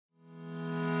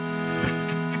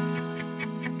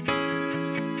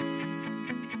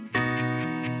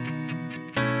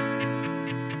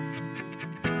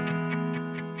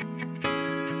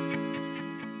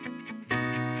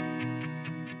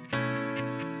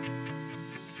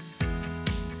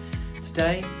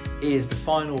Today is the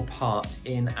final part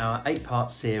in our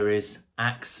 8-part series,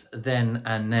 Acts Then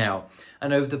and Now.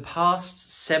 And over the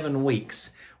past 7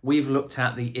 weeks, we've looked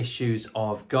at the issues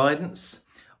of guidance,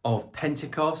 of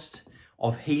Pentecost,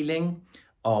 of healing,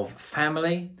 of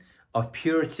family, of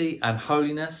purity and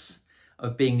holiness,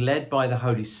 of being led by the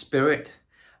Holy Spirit,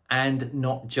 and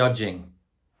not judging.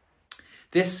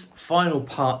 This final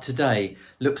part today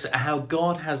looks at how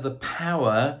God has the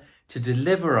power to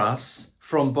deliver us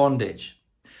from bondage.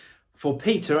 For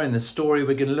Peter, in the story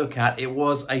we're going to look at, it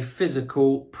was a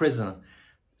physical prison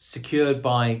secured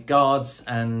by guards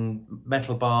and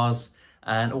metal bars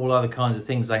and all other kinds of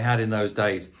things they had in those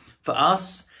days. For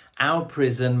us, our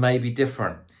prison may be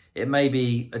different. It may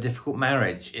be a difficult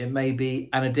marriage. It may be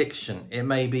an addiction. It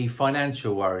may be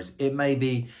financial worries. It may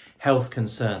be health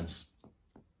concerns.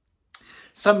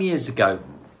 Some years ago,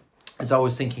 as I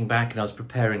was thinking back and I was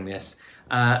preparing this,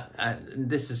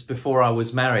 this is before I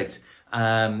was married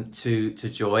to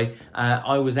Joy.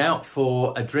 I was out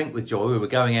for a drink with Joy. We were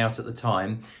going out at the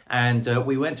time, and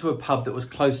we went to a pub that was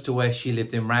close to where she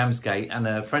lived in Ramsgate, and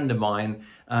a friend of mine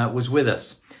was with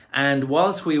us. And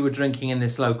whilst we were drinking in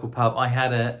this local pub, I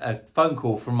had a phone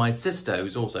call from my sister,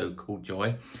 who's also called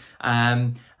Joy.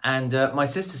 And my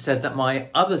sister said that my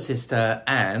other sister,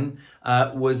 Anne,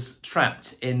 was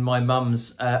trapped in my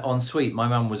mum's ensuite. My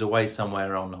mum was away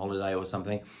somewhere on holiday or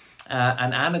something.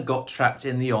 And Anne had got trapped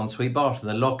in the ensuite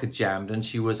bathroom. The lock had jammed and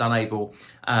she was unable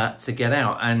to get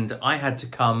out. And I had to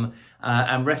come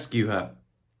and rescue her.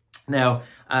 Now,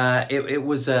 it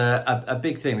was a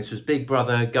big thing. This was Big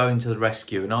Brother going to the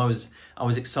rescue, and I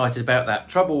was excited about that.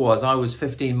 Trouble was, I was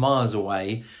 15 miles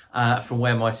away from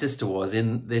where my sister was,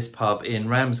 in this pub in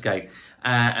Ramsgate.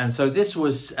 And so this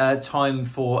was time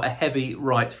for a heavy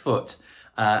right foot.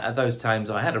 At those times,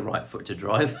 I had a right foot to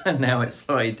drive, and now it's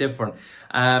slightly different.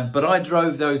 But I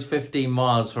drove those 15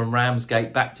 miles from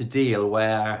Ramsgate back to Deal,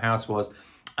 where our house was,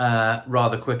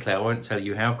 rather quickly. I won't tell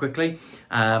you how quickly.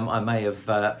 I may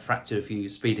have fractured a few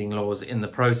speeding laws in the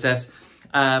process.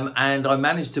 And I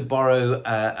managed to borrow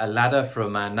a ladder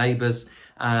from our neighbours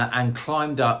and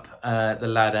climbed up the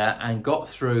ladder and got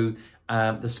through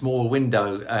the small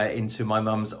window into my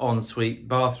mum's ensuite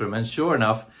bathroom. And sure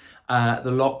enough,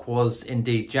 the lock was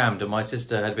indeed jammed, and my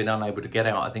sister had been unable to get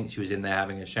out. I think she was in there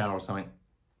having a shower or something.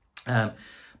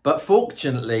 But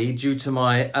fortunately, due to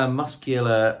my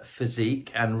muscular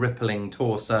physique and rippling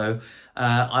torso,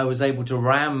 I was able to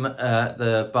ram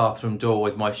the bathroom door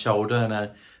with my shoulder and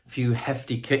a few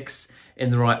hefty kicks in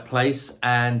the right place.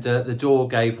 And the door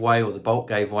gave way, or the bolt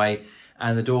gave way,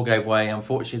 and the door gave way.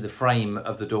 Unfortunately, the frame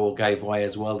of the door gave way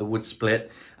as well. The wood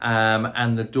split,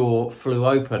 and the door flew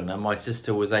open, and my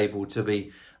sister was able to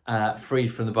be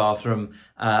freed from the bathroom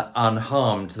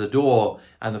unharmed. The door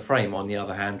and the frame, on the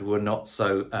other hand, were not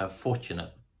so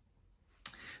fortunate.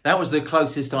 That was the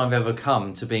closest I've ever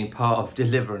come to being part of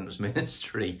deliverance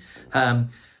ministry.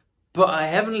 But our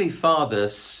Heavenly Father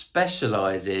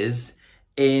specialises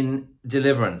in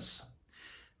deliverance.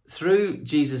 Through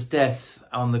Jesus' death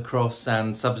on the cross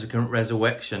and subsequent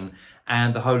resurrection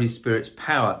and the Holy Spirit's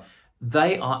power,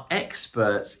 they are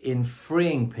experts in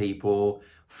freeing people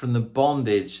from the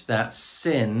bondage that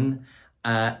sin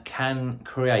can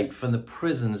create, from the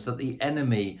prisons that the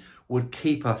enemy would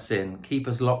keep us in, keep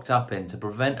us locked up in, to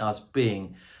prevent us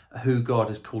being who God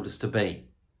has called us to be.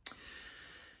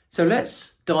 So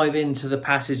let's dive into the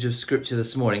passage of Scripture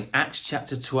this morning, Acts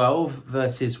chapter 12,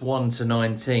 verses 1 to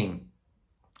 19.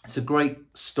 It's a great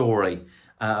story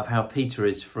of how Peter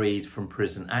is freed from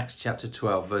prison. Acts chapter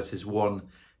 12, verses 1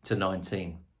 to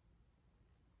 19.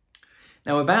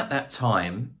 Now, about that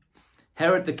time,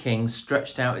 Herod the king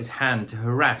stretched out his hand to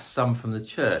harass some from the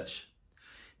church.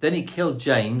 Then he killed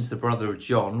James, the brother of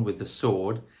John, with the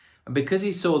sword, and because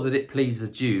he saw that it pleased the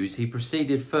Jews, he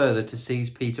proceeded further to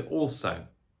seize Peter also.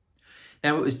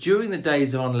 Now it was during the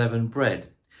days of unleavened bread.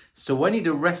 So when he'd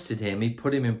arrested him, he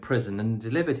put him in prison and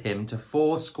delivered him to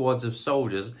 4 squads of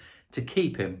soldiers to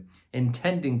keep him,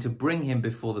 intending to bring him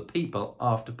before the people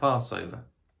after Passover.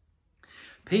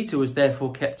 Peter was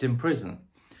therefore kept in prison,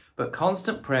 but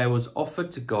constant prayer was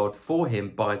offered to God for him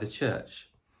by the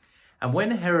church. And when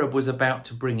Herod was about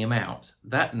to bring him out,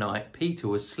 that night Peter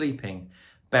was sleeping,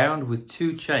 bound with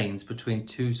 2 chains between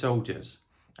 2 soldiers,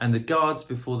 and the guards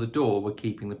before the door were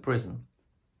keeping the prison.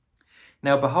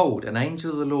 Now behold, an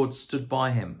angel of the Lord stood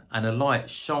by him, and a light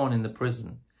shone in the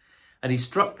prison. And he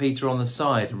struck Peter on the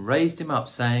side and raised him up,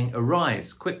 saying,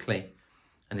 "Arise quickly."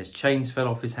 And his chains fell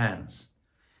off his hands.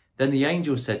 Then the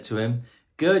angel said to him,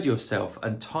 "Gird yourself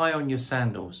and tie on your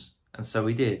sandals." And so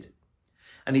he did.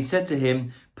 And he said to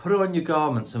him, "Put on your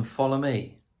garments and follow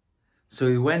me." So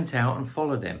he went out and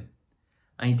followed him.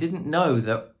 and he didn't know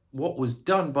that what was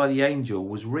done by the angel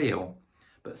was real,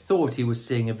 but thought he was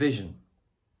seeing a vision.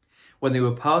 When they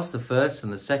were past the first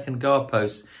and the second guard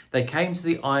posts, they came to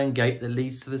the iron gate that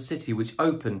leads to the city, which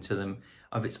opened to them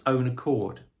of its own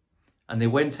accord. And they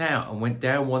went out and went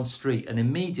down one street, and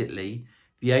immediately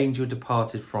the angel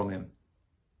departed from him.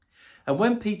 And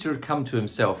when Peter had come to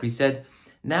himself, he said,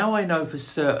 "Now I know for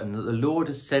certain that the Lord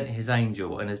has sent his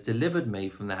angel and has delivered me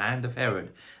from the hand of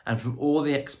Herod and from all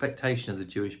the expectation of the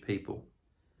Jewish people."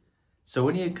 So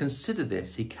when he had considered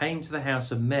this, he came to the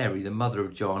house of Mary, the mother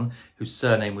of John, whose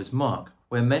surname was Mark,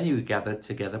 where many were gathered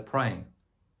together praying.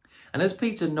 And as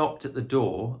Peter knocked at the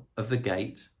door of the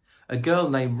gate, a girl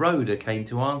named Rhoda came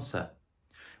to answer.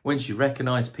 When she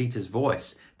recognized Peter's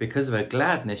voice, because of her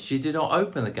gladness, she did not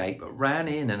open the gate, but ran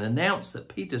in and announced that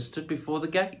Peter stood before the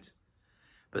gate.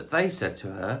 But they said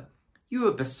to her, "You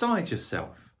are beside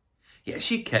yourself." Yet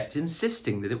she kept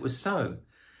insisting that it was so.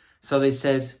 So they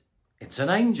said, "It's an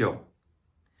angel."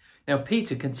 Now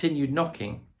Peter continued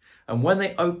knocking, and when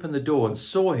they opened the door and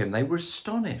saw him, they were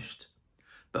astonished.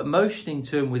 But motioning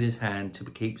to him with his hand to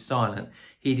keep silent,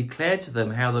 he declared to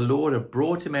them how the Lord had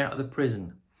brought him out of the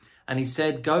prison. And he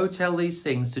said, "Go tell these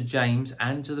things to James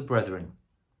and to the brethren."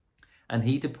 And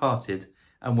he departed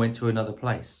and went to another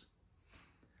place.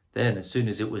 Then, as soon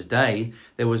as it was day,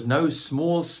 there was no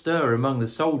small stir among the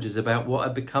soldiers about what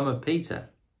had become of Peter.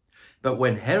 But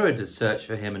when Herod had searched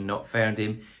for him and not found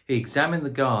him, he examined the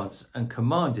guards and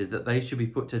commanded that they should be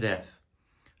put to death.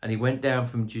 And he went down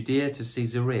from Judea to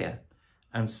Caesarea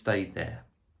and stayed there.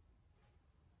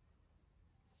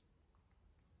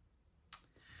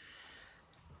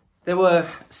 There were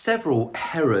several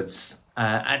Herods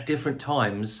at different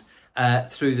times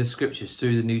through the scriptures,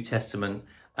 through the New Testament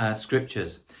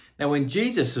scriptures. Now, when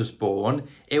Jesus was born,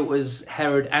 it was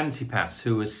Herod Antipas,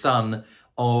 who was son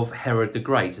of Herod the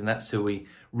Great, and that's who we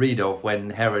read of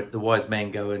when Herod, the wise men,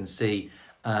 go and see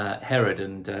Herod,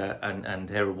 and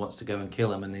Herod wants to go and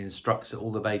kill him, and he instructs that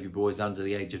all the baby boys under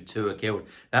the age of 2 are killed.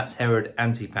 That's Herod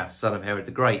Antipas, son of Herod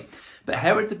the Great. But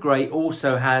Herod the Great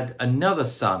also had another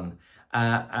son,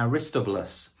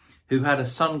 Aristobulus, who had a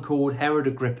son called Herod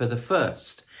Agrippa I.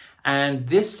 And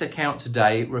this account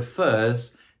today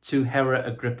refers to Herod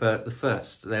Agrippa I.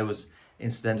 There was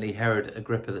incidentally Herod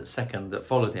Agrippa II that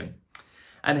followed him.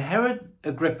 And Herod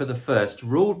Agrippa I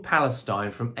ruled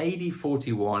Palestine from AD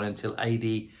 41 until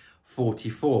AD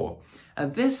 44.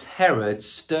 And this Herod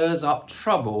stirs up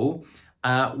trouble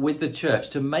with the church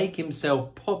to make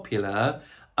himself popular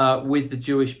with the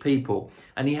Jewish people.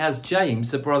 And he has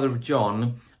James, the brother of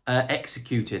John,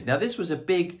 executed. Now, this was a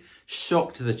big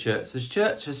shock to the church. The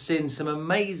church has seen some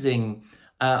amazing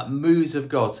moves of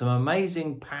God, some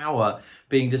amazing power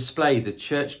being displayed, the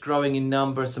church growing in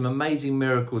number, some amazing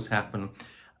miracles happen,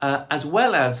 as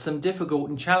well as some difficult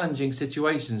and challenging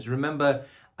situations. Remember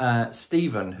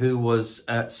Stephen, who was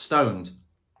stoned.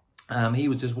 He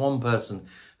was just one person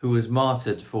who was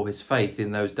martyred for his faith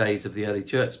in those days of the early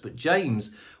church. But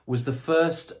James was the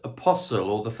first apostle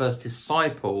or the first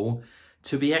disciple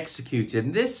to be executed.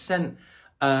 And this sent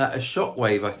a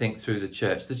shockwave, I think, through the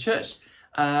church. The church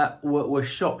were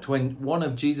shocked when one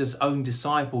of Jesus' own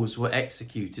disciples were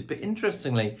executed. But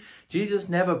interestingly, Jesus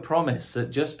never promised that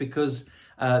just because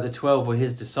the 12 were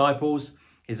his disciples,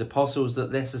 his apostles,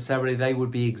 that necessarily they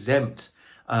would be exempt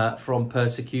from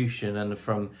persecution and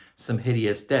from some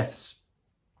hideous deaths.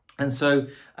 And so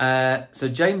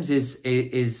James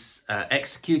is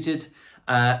executed,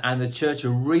 and the church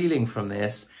are reeling from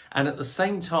this. And at the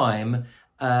same time,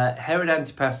 Herod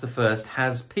Antipas I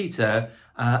has Peter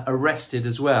arrested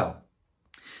as well.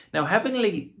 Now,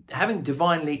 having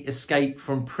divinely escaped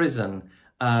from prison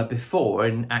before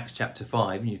in Acts chapter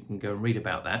 5, and you can go and read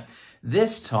about that,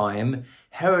 this time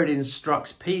Herod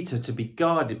instructs Peter to be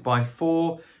guarded by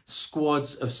 4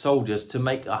 squads of soldiers to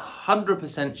make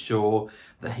 100% sure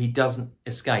that he doesn't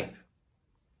escape.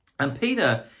 And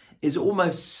Peter is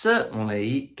almost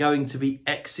certainly going to be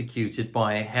executed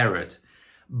by Herod.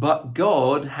 But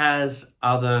God has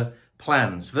other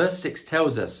plans. Verse 6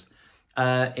 tells us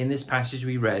in this passage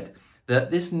we read that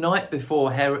this night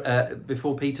before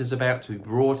Peter's about to be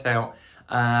brought out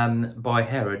by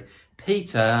Herod,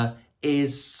 Peter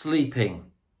is sleeping,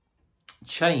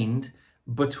 chained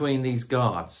between these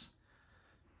guards.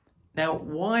 Now,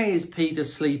 why is Peter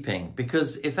sleeping?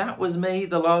 Because if that was me,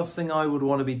 the last thing I would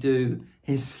want to be doing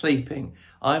is sleeping.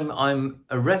 I'm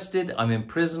arrested, I'm in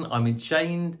prison, I'm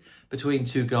enchained between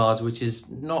 2 guards, which is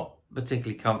not a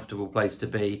particularly comfortable place to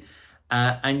be.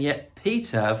 And yet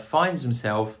Peter finds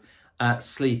himself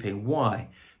sleeping. Why?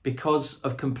 Because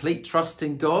of complete trust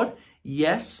in God?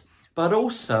 Yes, but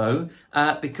also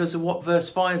because of what verse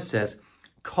 5 says.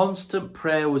 Constant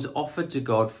prayer was offered to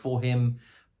God for him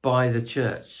by the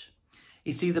church.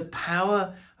 You see, the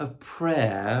power of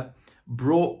prayer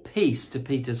brought peace to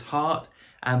Peter's heart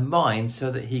and mind so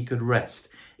that he could rest.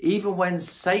 Even when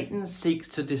Satan seeks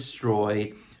to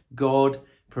destroy, God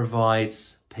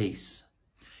provides peace.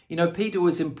 You know, Peter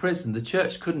was in prison. The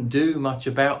church couldn't do much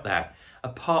about that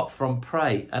apart from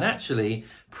pray. And actually,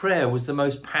 prayer was the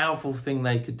most powerful thing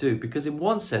they could do, because in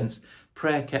one sense,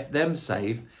 prayer kept them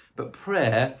safe, but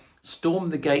prayer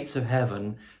stormed the gates of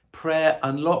heaven. Prayer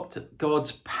unlocked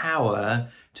God's power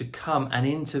to come and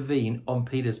intervene on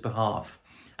Peter's behalf.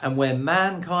 And where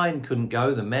mankind couldn't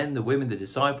go, the men, the women, the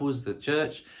disciples, the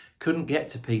church couldn't get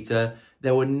to Peter,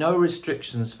 there were no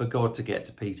restrictions for God to get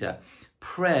to Peter.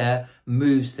 Prayer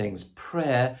moves things.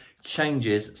 Prayer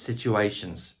changes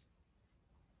situations.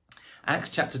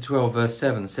 Acts chapter 12 verse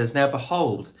 7 says, "Now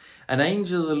behold, an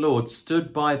angel of the Lord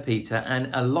stood by Peter, and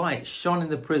a light shone in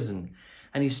the prison.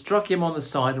 And he struck him on the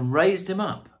side and raised him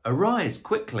up. 'Arise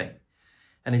quickly.'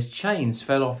 And his chains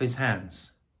fell off his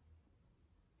hands."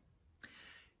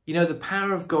 You know, the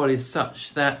power of God is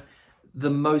such that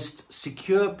the most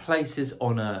secure places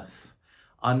on earth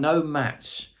are no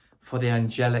match for the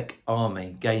angelic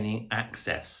army gaining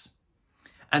access.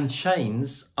 And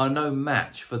chains are no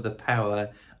match for the power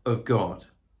of God.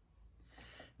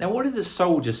 Now, what did the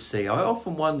soldiers see? I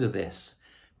often wonder this.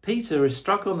 Peter is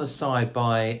struck on the side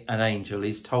by an angel.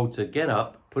 He's told to get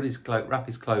up, put his cloak, wrap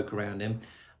his cloak around him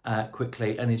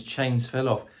quickly, and his chains fell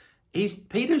off.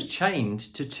 Peter's chained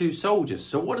to two soldiers.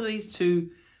 So what do these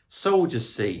two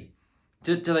soldiers see?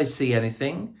 Do they see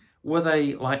anything? Were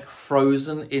they like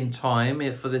frozen in time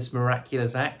for this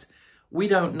miraculous act? We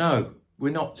don't know.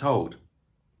 We're not told.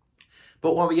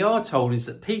 But what we are told is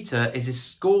that Peter is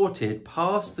escorted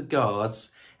past the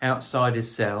guards outside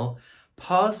his cell,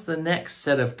 past the next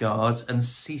set of guards, and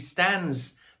he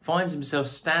finds himself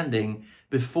standing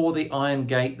before the iron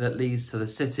gate that leads to the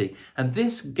city. And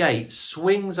this gate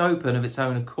swings open of its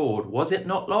own accord. Was it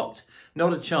not locked?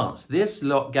 Not a chance. This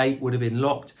gate would have been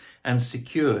locked and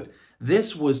secured.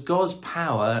 This was God's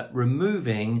power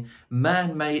removing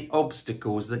man-made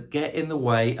obstacles that get in the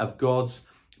way of God's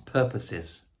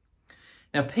purposes.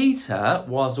 Now, Peter,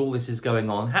 whilst all this is going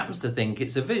on, happens to think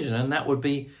it's a vision, and that would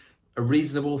be a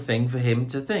reasonable thing for him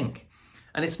to think.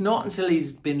 And it's not until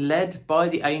he's been led by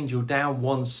the angel down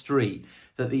one street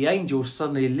that the angel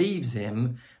suddenly leaves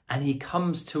him and he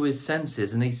comes to his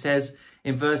senses. And he says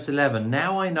in verse 11,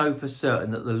 "Now I know for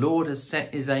certain that the Lord has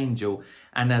sent his angel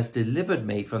and has delivered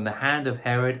me from the hand of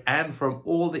Herod and from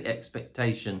all the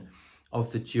expectation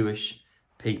of the Jewish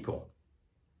people."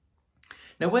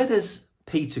 Now, where does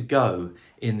Peter go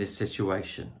in this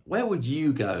situation? Where would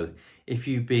you go if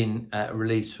you've been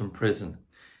released from prison?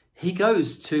 He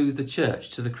goes to the church,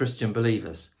 to the Christian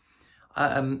believers.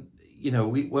 You know,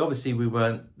 we obviously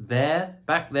weren't there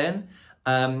back then,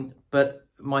 but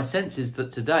my sense is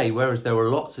that today, whereas there were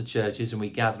lots of churches and we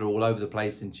gather all over the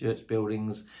place in church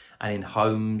buildings and in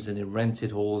homes and in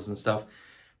rented halls and stuff,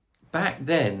 back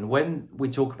then, when we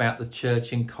talk about the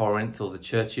church in Corinth or the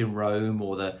church in Rome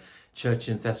or the church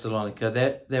in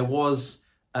Thessalonica, there was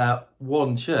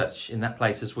one church in that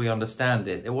place as we understand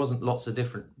it. There wasn't lots of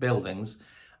different buildings.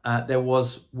 There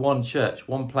was one church,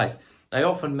 one place. They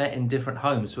often met in different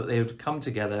homes, but they would come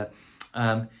together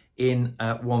in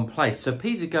one place. So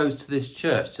Peter goes to this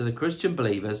church, to the Christian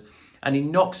believers, and he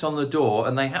knocks on the door,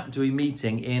 and they happen to be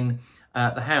meeting in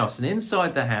the house. And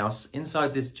inside the house,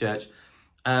 inside this church,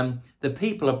 the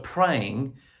people are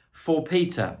praying for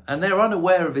Peter, and they're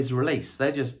unaware of his release.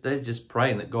 They're just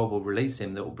praying that God will release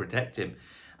him, that will protect him.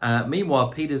 Meanwhile,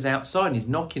 Peter's outside and he's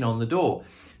knocking on the door.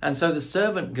 And so the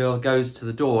servant girl goes to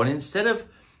the door, and instead of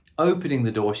opening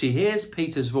the door, she hears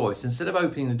Peter's voice. Instead of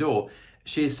opening the door,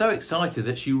 she is so excited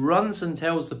that she runs and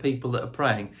tells the people that are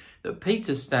praying that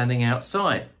Peter's standing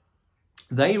outside.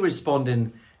 They respond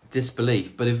in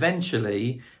disbelief, but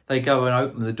eventually they go and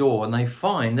open the door and they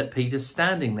find that Peter's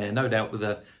standing there, no doubt with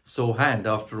a sore hand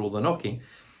after all the knocking.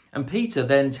 And Peter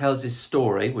then tells his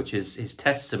story, which is his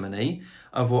testimony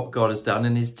of what God has done,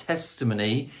 and his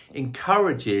testimony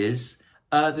encourages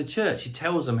the church. He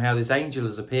tells them how this angel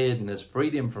has appeared and has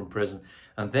freed him from prison,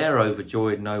 and they're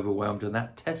overjoyed and overwhelmed, and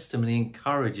that testimony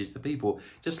encourages the people,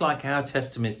 just like our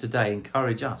testimonies today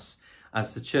encourage us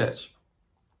as the church.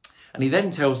 And he then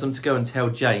tells them to go and tell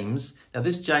James. Now,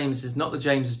 this James is not the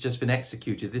James who's just been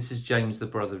executed. This is James, the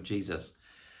brother of Jesus,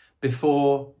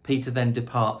 before Peter then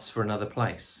departs for another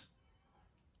place.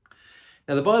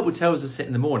 Now, the Bible tells us that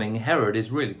in the morning, Herod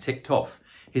is really ticked off.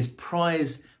 His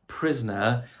prize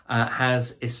prisoner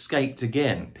has escaped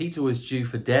again. Peter was due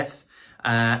for death,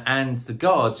 and the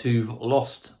guards who've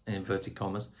lost, in inverted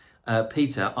commas,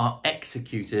 Peter are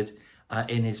executed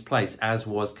in his place, as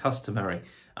was customary.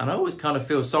 And I always kind of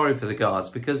feel sorry for the guards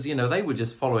because, you know, they were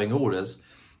just following orders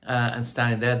and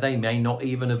standing there. They may not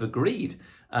even have agreed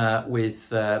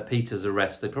with Peter's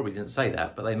arrest. They probably didn't say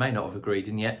that, but they may not have agreed.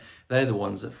 And yet they're the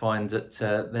ones that find that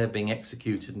they're being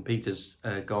executed and Peter's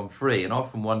gone free. And I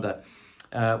often wonder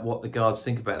what the guards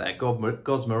think about that.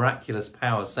 God's miraculous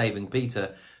power saving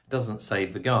Peter doesn't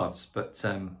save the guards, but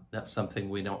that's something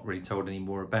we're not really told any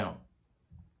more about.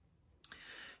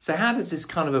 So how does this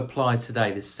kind of apply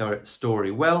today, this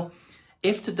story? Well,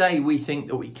 if today we think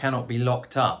that we cannot be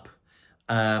locked up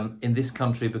in this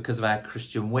country because of our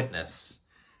Christian witness,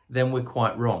 then we're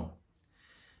quite wrong.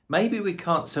 Maybe we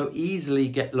can't so easily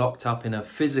get locked up in a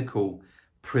physical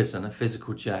prison, a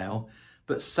physical jail,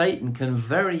 but Satan can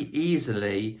very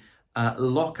easily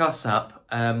lock us up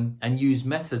and use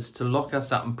methods to lock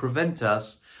us up and prevent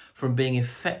us from being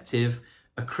effective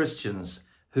Christians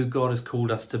who God has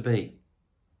called us to be.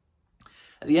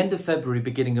 At the end of February,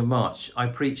 beginning of March, I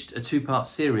preached a 2-part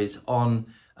series on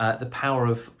the power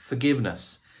of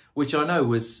forgiveness, which I know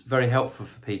was very helpful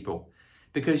for people.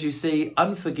 Because you see,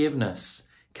 unforgiveness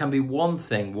can be one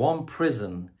thing, one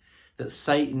prison that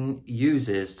Satan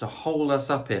uses to hold us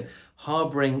up in,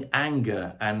 harbouring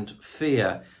anger and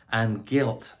fear and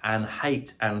guilt and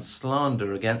hate and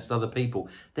slander against other people.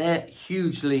 They're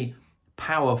hugely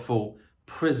powerful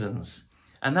prisons.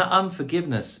 And that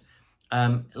unforgiveness,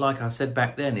 like I said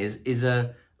back then, is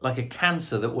like a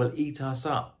cancer that will eat us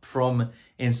up from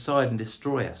inside and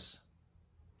destroy us.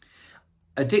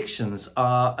 Addictions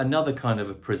are another kind of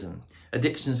a prison.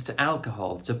 Addictions to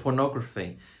alcohol, to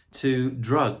pornography, to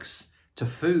drugs, to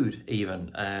food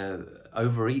even,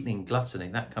 overeating, gluttony,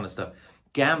 that kind of stuff.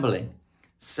 Gambling,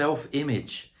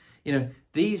 self-image. You know,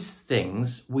 these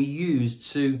things we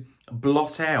use to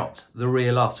blot out the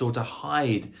real us or to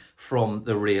hide from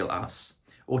the real us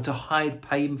or to hide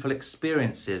painful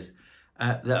experiences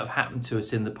that have happened to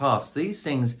us in the past. These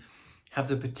things have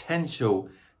the potential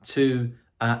to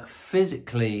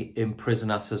physically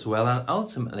imprison us as well and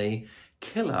ultimately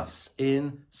kill us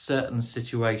in certain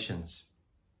situations.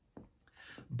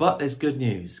 But there's good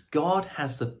news. God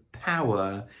has the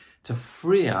power to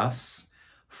free us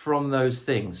from those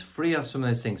things. Free us from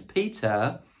those things.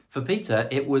 For Peter,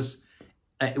 it was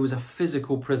a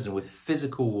physical prison with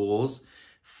physical walls,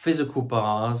 physical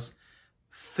bars,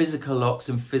 physical locks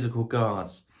and physical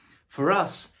guards. For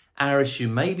us, our issue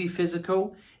may be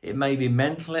physical, it may be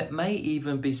mental, it may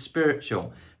even be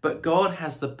spiritual. But God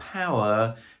has the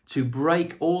power to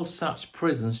break all such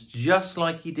prisons just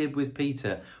like he did with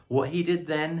Peter. What he did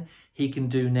then, he can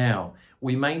do now.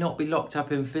 We may not be locked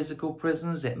up in physical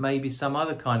prisons. It may be some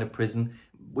other kind of prison.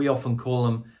 We often call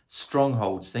them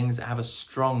strongholds, things that have a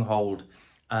stronghold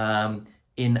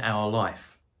in our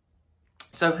life.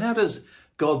 So how does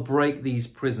God break these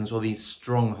prisons or these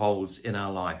strongholds in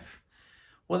our life?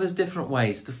 Well, there's different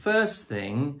ways. The first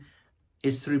thing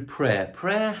is through prayer.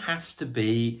 Prayer has to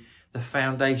be the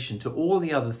foundation to all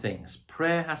the other things.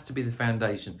 Prayer has to be the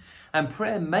foundation. And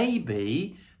prayer may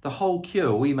be the whole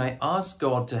cure. We may ask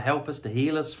God to help us, to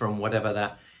heal us from whatever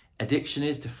that addiction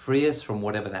is, to free us from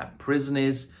whatever that prison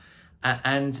is.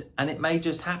 And it may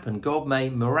just happen. God may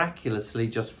miraculously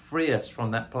just free us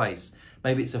from that place.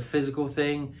 Maybe it's a physical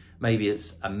thing. Maybe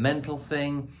it's a mental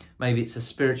thing. Maybe it's a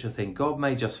spiritual thing. God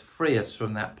may just free us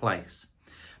from that place.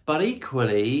 But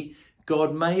equally,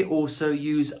 God may also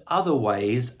use other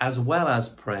ways as well as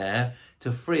prayer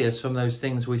to free us from those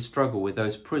things we struggle with,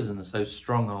 those prisons, those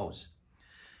strongholds.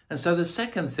 And so the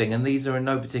second thing, and these are in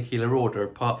no particular order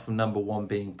apart from number one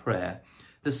being prayer,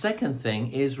 the second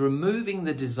thing is removing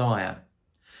the desire.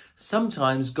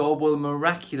 Sometimes God will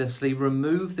miraculously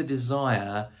remove the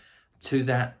desire to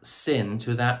that sin,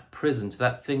 to that prison, to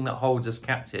that thing that holds us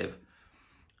captive,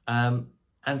 and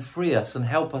free us and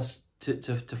help us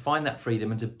to find that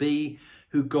freedom and to be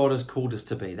who God has called us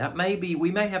to be. That may be, we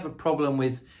may have a problem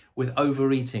with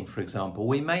overeating, for example.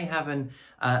 We may have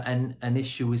an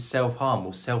issue with self-harm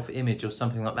or self-image or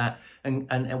something like that.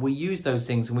 And we use those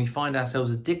things and we find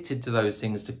ourselves addicted to those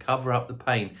things to cover up the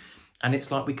pain. And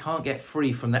it's like we can't get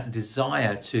free from that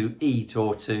desire to eat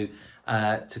or to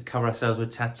cover ourselves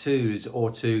with tattoos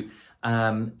or to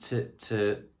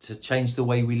change the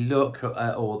way we look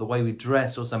or the way we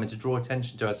dress or something, to draw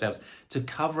attention to ourselves, to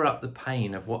cover up the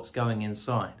pain of what's going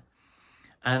inside.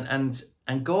 And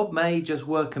God may just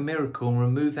work a miracle and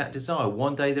remove that desire.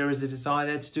 One day there is a desire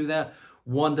there to do that.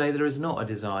 One day there is not a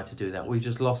desire to do that. We've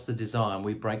just lost the desire and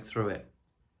we break through it.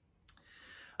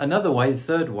 Another way, the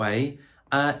third way,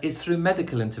 is through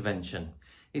medical intervention.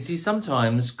 You see,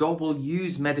 sometimes God will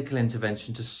use medical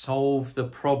intervention to solve the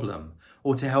problem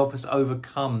or to help us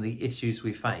overcome the issues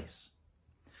we face.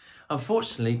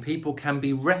 Unfortunately, people can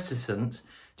be reticent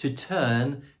to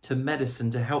turn to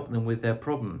medicine to help them with their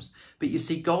problems. But you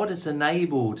see, God has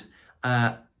enabled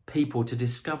people to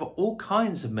discover all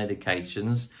kinds of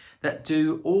medications that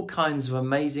do all kinds of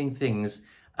amazing things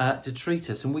to treat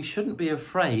us. And we shouldn't be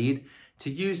afraid to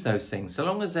use those things, so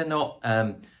long as they're not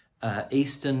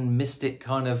Eastern mystic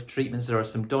kind of treatments. There are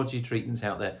some dodgy treatments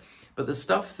out there. But the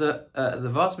stuff that, the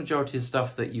vast majority of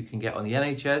stuff that you can get on the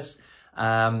NHS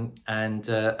and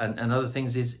other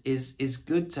things is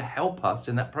good to help us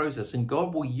in that process. And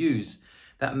God will use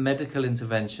that medical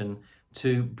intervention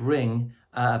to bring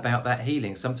about that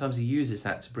healing. Sometimes he uses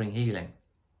that to bring healing.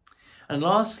 And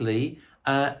lastly,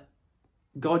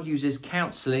 God uses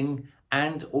counselling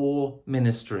and or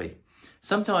ministry.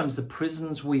 Sometimes the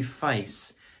prisons we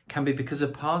face can be because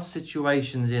of past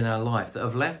situations in our life that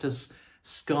have left us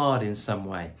scarred in some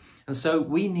way. And so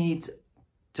we need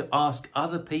to ask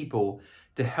other people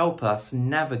to help us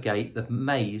navigate the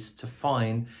maze to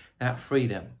find that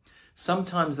freedom.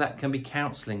 Sometimes that can be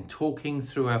counselling, talking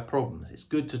through our problems. It's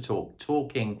good to talk.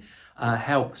 Talking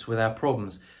helps with our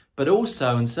problems. But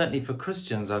also, and certainly for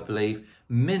Christians, I believe,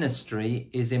 ministry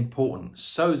is important.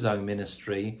 Sozo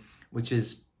ministry, which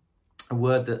is a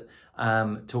word that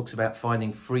talks about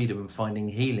finding freedom and finding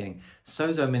healing.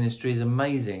 Sozo ministry is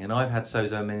amazing, and I've had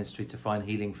sozo ministry to find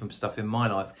healing from stuff in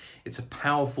my life. It's a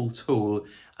powerful tool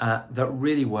that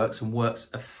really works and works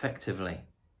effectively.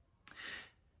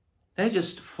 They're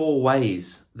just 4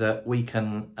 ways that we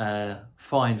can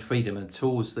find freedom, and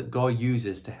tools that God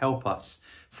uses to help us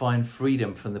find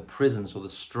freedom from the prisons or the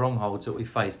strongholds that we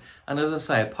face. And as I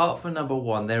say, apart from number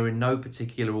 1, they're in no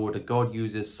particular order. God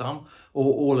uses some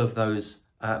or all of those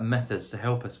methods to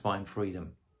help us find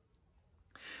freedom.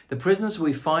 The prisons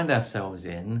we find ourselves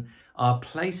in are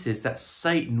places that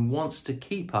Satan wants to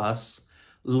keep us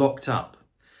locked up.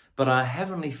 But our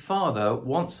Heavenly Father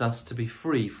wants us to be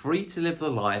free to live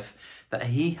the life that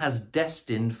he has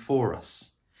destined for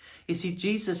us. You see,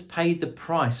 Jesus paid the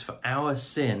price for our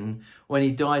sin when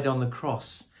he died on the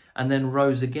cross and then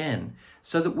rose again,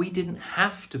 so that we didn't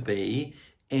have to be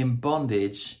in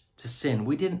bondage to sin.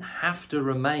 We didn't have to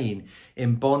remain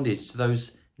in bondage to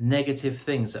those negative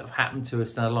things that have happened to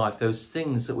us in our life, those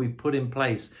things that we've put in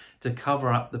place to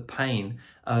cover up the pain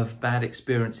of bad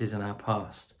experiences in our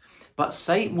past. But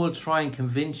Satan will try and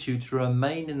convince you to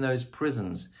remain in those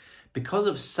prisons. Because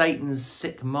of Satan's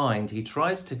sick mind, he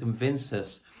tries to convince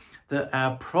us that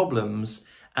our problems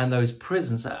and those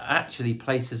prisons are actually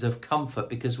places of comfort,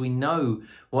 because we know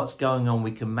what's going on,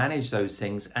 we can manage those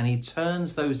things, and he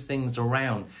turns those things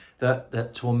around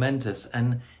that torment us,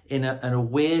 and in a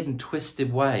weird and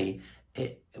twisted way,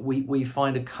 we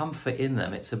find a comfort in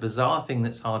them. It's a bizarre thing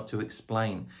that's hard to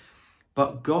explain.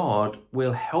 But God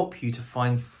will help you to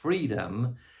find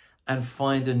freedom and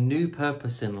find a new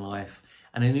purpose in life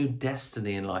and a new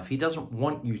destiny in life. He doesn't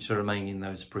want you to remain in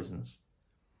those prisons.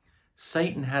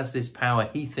 Satan has this power,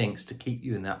 he thinks, to keep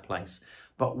you in that place.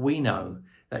 But we know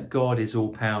that God is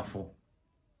all-powerful.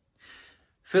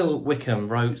 Phil Wickham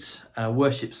wrote a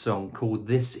worship song called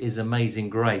 "This Is Amazing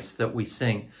Grace" that we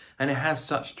sing, and it has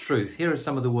such truth. Here are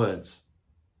some of the words.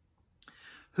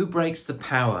 Who breaks the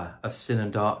power of sin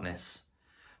and darkness?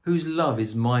 Whose love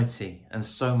is mighty and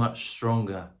so much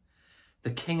stronger? The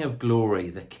King of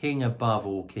glory, the King above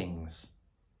all kings.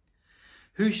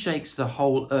 Who shakes the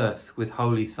whole earth with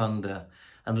holy thunder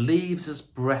and leaves us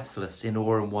breathless in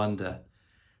awe and wonder?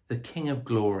 The King of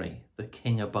glory, the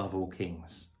King above all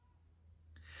kings.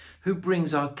 Who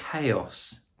brings our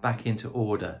chaos back into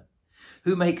order?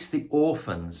 Who makes the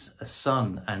orphans a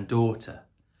son and daughter?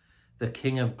 The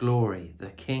King of glory, the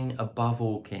King above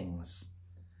all kings.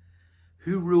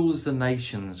 Who rules the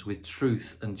nations with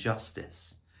truth and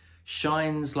justice,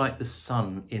 shines like the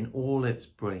sun in all its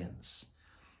brilliance?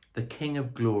 The King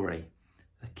of glory,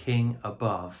 the King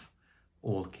above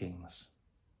all kings.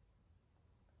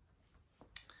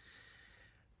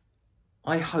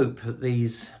 I hope that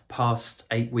these past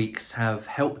 8 weeks have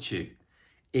helped you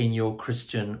in your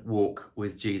Christian walk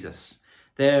with Jesus.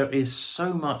 There is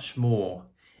so much more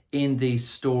in these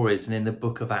stories and in the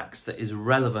book of Acts that is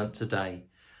relevant today.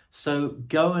 So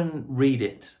go and read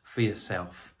it for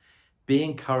yourself. Be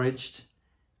encouraged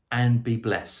and be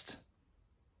blessed.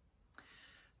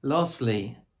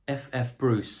 Lastly, F.F.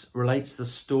 Bruce relates the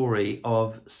story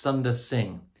of Sundar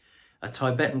Singh, a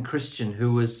Tibetan Christian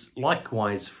who was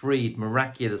likewise freed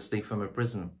miraculously from a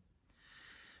prison.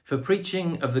 For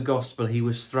preaching of the gospel, he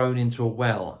was thrown into a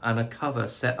well and a cover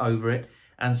set over it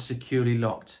and securely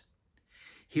locked.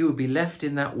 He would be left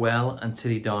in that well until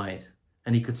he died,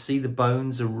 and he could see the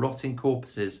bones and rotting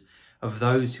corpses of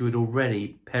those who had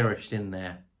already perished in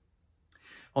there.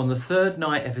 On the third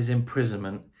night of his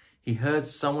imprisonment, he heard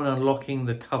someone unlocking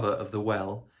the cover of the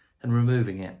well and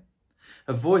removing it.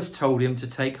 A voice told him to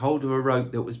take hold of a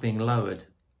rope that was being lowered.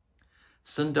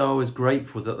 Sundar was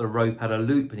grateful that the rope had a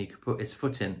loop and he could put his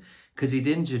foot in, because he'd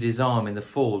injured his arm in the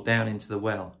fall down into the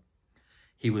well.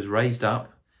 He was raised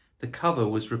up, the cover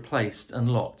was replaced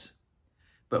and locked.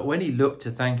 But when he looked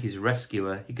to thank his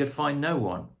rescuer, he could find no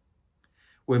one.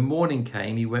 When morning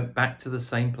came, he went back to the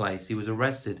same place. He was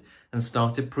arrested and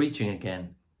started preaching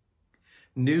again.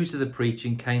 News of the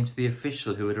preaching came to the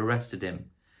official who had arrested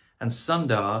him, and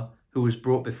Sundar, who was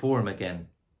brought before him again.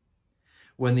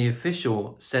 When the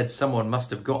official said someone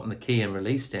must have gotten the key and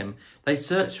released him, they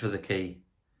searched for the key,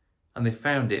 and they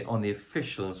found it on the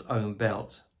official's own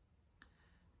belt.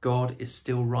 God is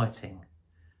still writing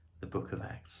the book of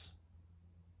Acts.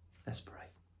 Let's pray.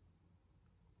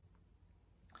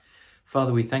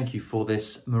 Father, we thank you for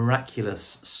this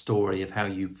miraculous story of how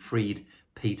you freed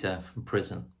Peter from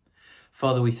prison.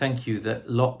 Father, we thank you that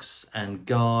locks and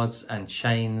guards and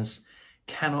chains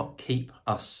cannot keep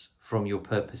us from your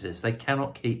purposes. They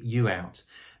cannot keep you out.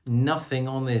 Nothing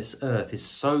on this earth is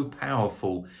so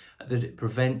powerful that it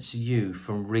prevents you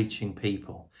from reaching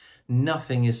people.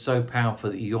 Nothing is so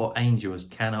powerful that your angels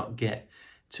cannot get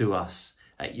to us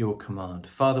at your command.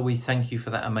 Father, we thank you for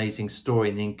that amazing story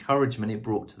and the encouragement it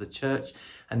brought to the church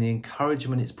and the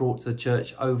encouragement it's brought to the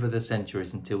church over the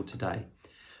centuries until today.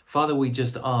 Father, we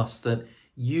just ask that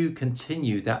you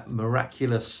continue that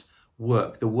miraculous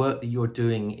work, the work that you're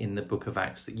doing in the book of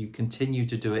Acts, that you continue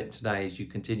to do it today as you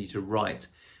continue to write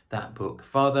that book.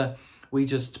 Father, we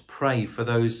just pray for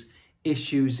those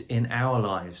issues in our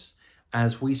lives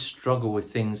as we struggle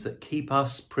with things that keep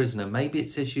us prisoner. Maybe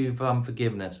it's issue of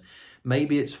unforgiveness.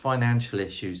 Maybe it's financial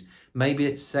issues. Maybe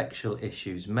it's sexual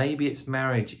issues. Maybe it's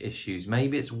marriage issues.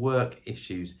 Maybe it's work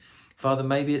issues. Father,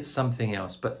 maybe it's something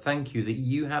else. But thank you that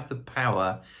you have the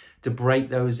power to break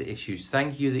those issues.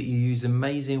 Thank you that you use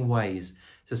amazing ways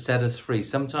to set us free.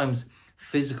 Sometimes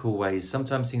physical ways,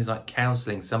 sometimes things like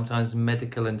counseling, sometimes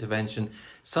medical intervention,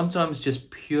 sometimes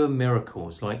just pure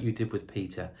miracles like you did with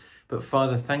Peter. But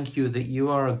Father, thank you that you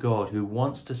are a God who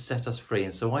wants to set us free.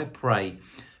 And so I pray,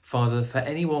 Father, for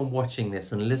anyone watching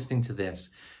this and listening to this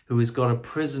who has got a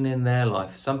prison in their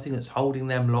life, something that's holding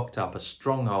them locked up, a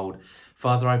stronghold,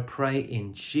 Father, I pray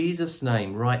in Jesus'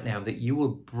 name right now that you will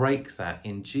break that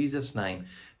in Jesus' name,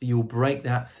 that you will break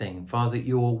that thing. Father, that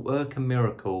you will work a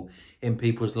miracle in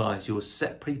people's lives. You will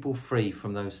set people free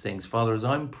from those things. Father, as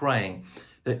I'm praying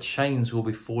that chains will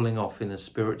be falling off in the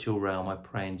spiritual realm, I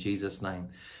pray in Jesus' name.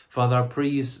 Father, I pray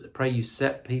you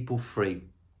set people free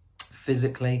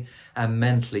physically and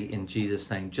mentally in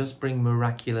Jesus' name. Just bring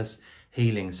miraculous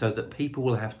healing so that people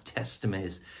will have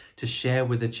testimonies to share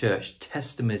with the church,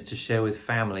 testimonies to share with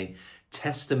family,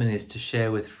 testimonies to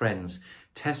share with friends,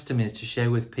 testimonies to share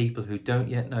with people who don't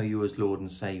yet know you as Lord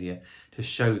and Saviour, to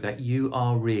show that you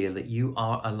are real, that you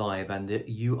are alive, and that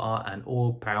you are an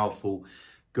all-powerful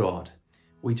God.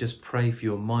 We just pray for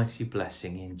your mighty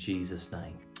blessing in Jesus'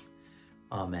 name.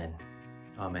 Amen.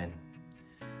 Amen.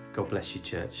 God bless you,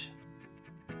 church.